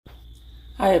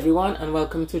Hi everyone and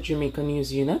welcome to Jamaica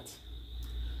News Unit,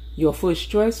 your first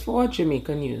choice for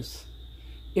Jamaica News.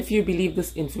 If you believe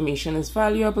this information is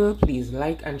valuable, please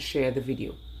like and share the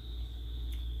video.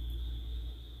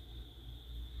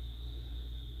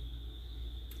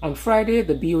 On Friday,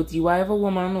 the body of a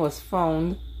woman was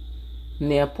found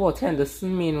near Port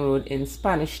Henderson Main Road in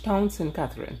Spanish Town, St.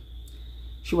 Catherine.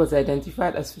 She was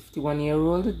identified as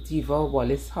 51-year-old Diva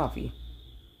Wallace Harvey.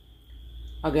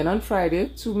 Again on Friday,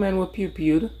 2 men were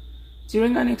PEWPEWed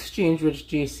during an exchange with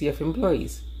JCF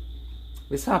employees.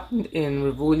 This happened in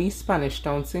Rivoli, Spanish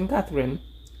Town, St. Catherine,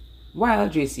 while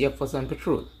JCF was on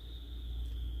patrol.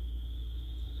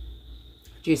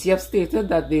 JCF stated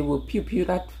that they were PEWPEWed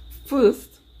at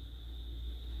first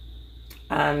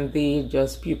and they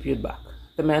just PEWPEWed back.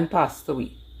 The men passed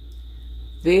away.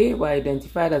 They were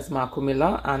identified as Marco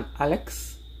Miller and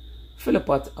Alex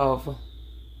Philippot of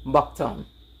Bucktown.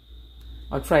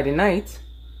 On Friday night,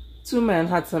 2 men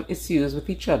had some issues with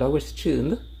each other which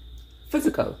turned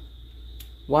physical.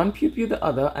 One PEWPEWed the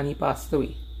other and he passed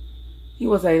away. He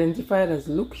was identified as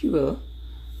Luke Hewell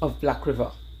of Black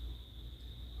River.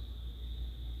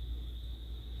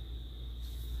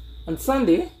 On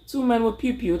Sunday, 2 men were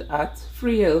PEWPEWed at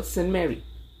Freehill, St. Mary.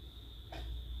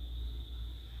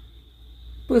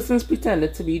 Persons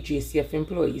pretended to be JCF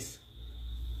employees.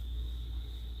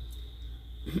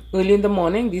 Early in the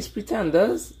morning, these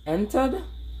pretenders entered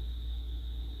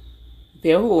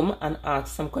their home and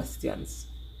asked some questions.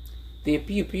 They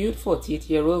PEWPEWed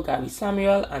 48-year-old Gary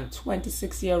Samuel and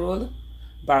 26-year-old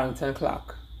Barrington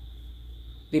Clark.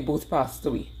 They both passed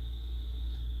away.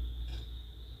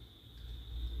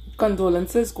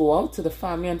 Condolences go out to the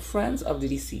family and friends of the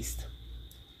deceased.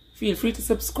 Feel free to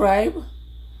subscribe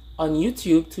on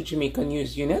YouTube to Jamaica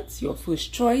News Unit, your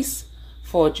first choice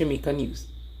for Jamaica News.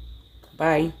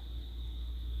 Bye.